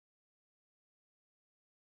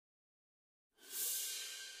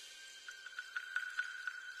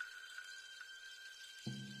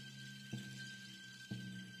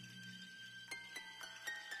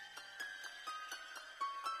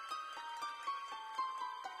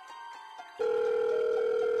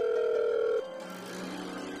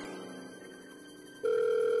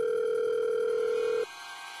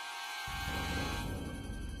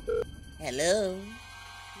Hello?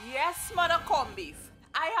 Yes, Mother Cornbeef.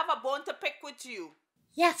 I have a bone to pick with you.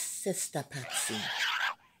 Yes, Sister Patsy.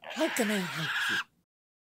 How can I help you?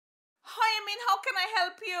 How you mean, how can I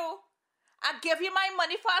help you? I gave you my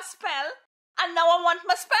money for a spell, and now I want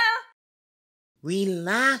my spell.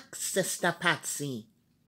 Relax, Sister Patsy.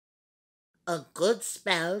 A good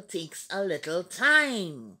spell takes a little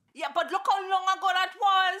time. Yeah, but look how long ago that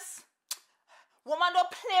was. Woman, don't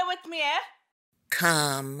play with me, eh?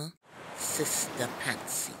 Calm, Sister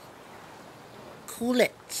Patsy. Cool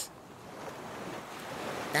it.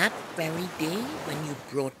 That very day when you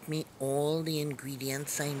brought me all the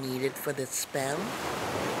ingredients I needed for the spell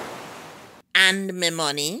and my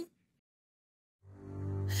money,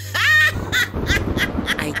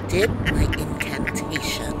 I did my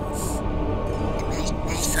incantations,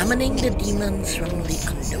 summoning the demons from the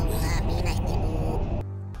underworld.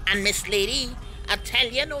 And Miss Lady, I tell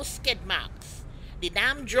you, no skid marks. The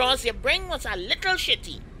damn drawers you bring was a little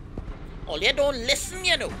shitty. All you don't listen,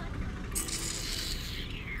 you know.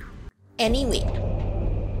 Anyway,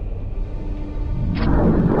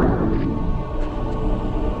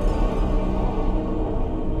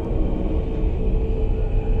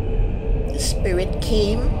 the spirit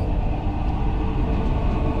came.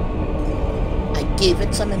 I gave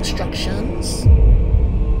it some instructions,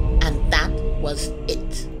 and that was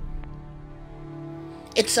it.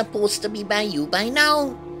 It's supposed to be by you by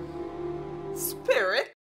now.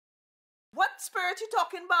 Spirit? What spirit you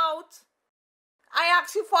talking about? I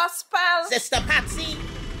asked you for a spell. Sister Patsy,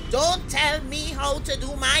 don't tell me how to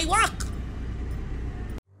do my work.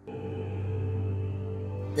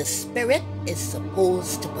 The spirit is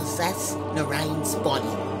supposed to possess Narine's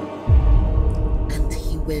body. And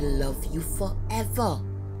he will love you forever,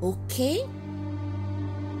 okay?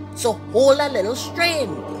 So hold a little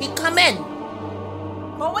strain. He come in.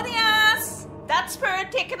 But what he asked? That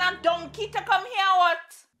spirit taking a donkey to come here, what?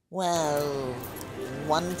 Well,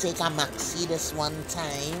 one take a maxi this one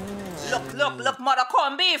time. Look, Mother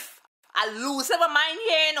Cornbeef. I lose my mind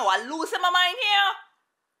here, you know. I lose my mind here.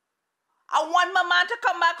 I want my man to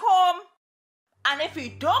come back home. And if he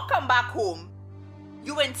don't come back home,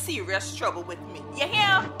 you in serious trouble with me. You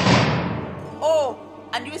hear? Oh,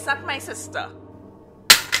 and you is not my sister.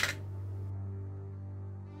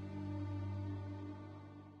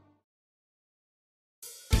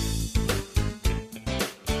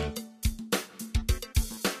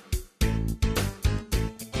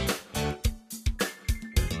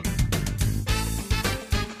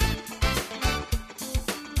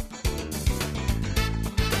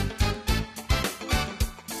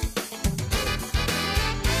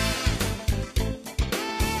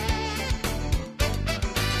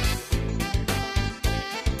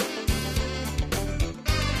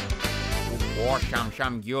 Oh,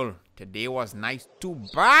 Sham girl, today was nice. Too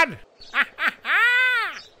bad.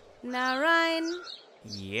 Narine,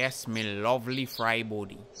 Yes, me lovely fry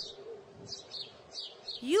body.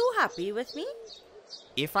 you happy with me?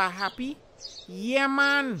 If I happy, yeah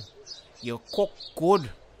man. You cook good.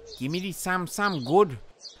 Give me the Sam good.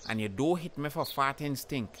 And you don't hit me for fat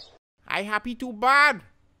instinct. I happy too bad.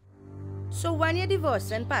 So when you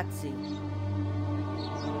divorcing Patsy?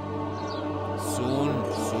 Soon.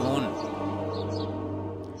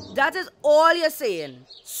 That is all you're saying.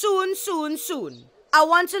 Soon. I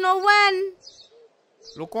want to know when.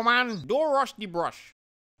 Look, man, don't rush the brush.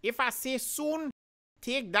 If I say soon,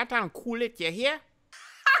 take that and cool it, you hear?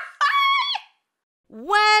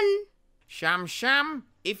 When? Sham,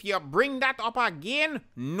 if you bring that up again,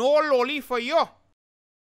 no lolly for you.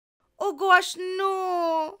 Oh gosh,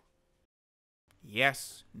 no.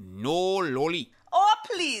 Yes, no lolly. Oh,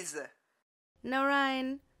 please.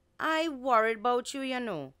 Narine, I worried about you, you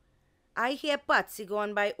know. I hear Patsy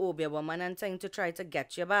going by Obia woman and trying to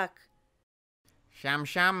get you back.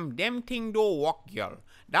 Sham, them thing don't work, girl.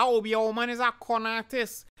 That Obia woman is a con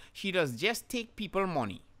artist. She does just take people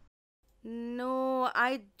money. No,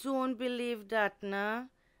 I don't believe that, nah.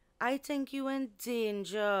 I think you in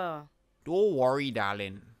danger. Don't worry,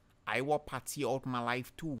 darling. I want Patsy out my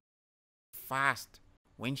life too. Fast.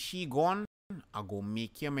 When she gone, I go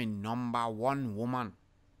make you my #1 woman.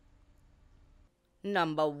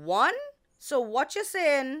 Number 1? So what you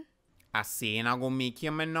saying? I saying I go make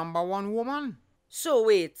you my #1 woman. So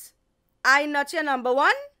wait, I not your number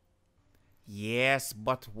 1? Yes,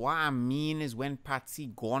 but what I mean is when Patsy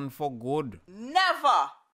gone for good.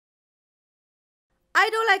 Never. I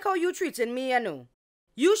don't like how you treating me, you know.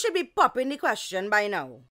 You should be popping the question by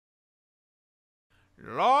now.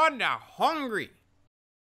 Lord, I'm hungry.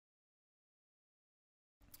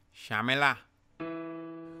 Shamila,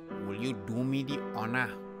 will you do me the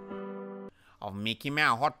honor of making me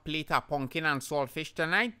a hot plate of pumpkin and saltfish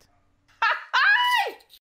tonight?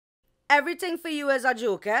 Everything for you is a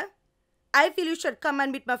joke, eh? I feel you should come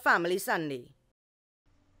and meet my family Sunday.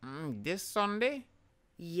 This Sunday?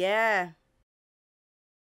 Yeah.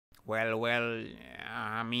 Well,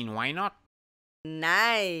 I mean, why not?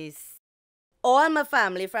 Nice. All my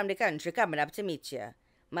family from the country coming up to meet you.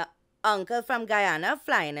 My uncle from Guyana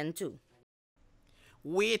flying in too.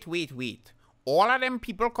 Wait. All of them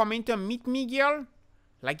people coming to meet me, girl?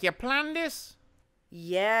 Like you planned this?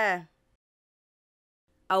 Yeah.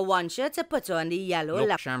 I want you to put on the yellow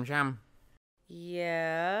Look, Sham.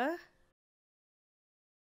 Yeah?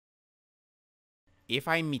 If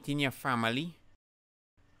I meet in your family,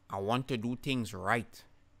 I want to do things right.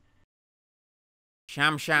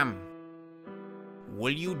 Sham,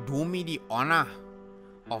 will you do me the honor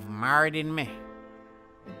of marrying me?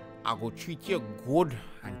 I go treat you good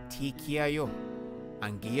and take care of you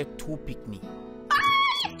and give you 2 picnic.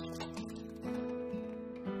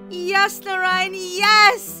 Yes, Narine,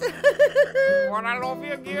 yes! What I love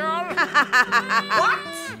you, girl. What?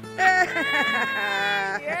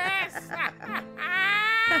 Yes.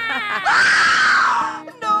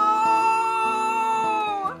 No!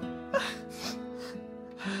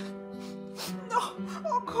 No!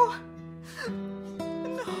 Oh God!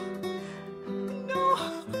 No!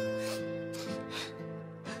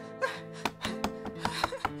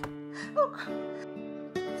 Oh God!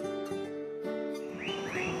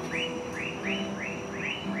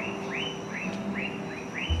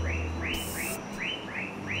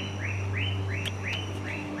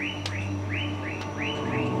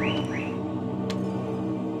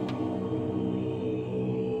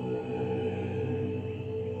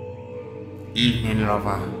 Evening,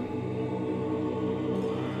 lover.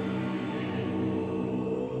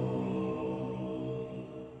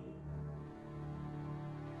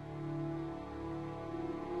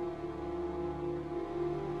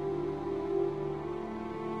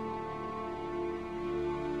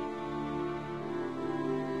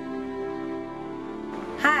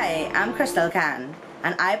 Hi, I'm Crystal Khan,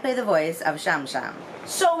 and I play the voice of Sham.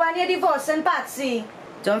 So when you're divorcing Patsy,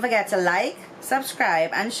 don't forget to like,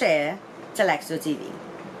 subscribe, and share to Lexo TV.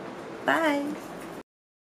 Bye.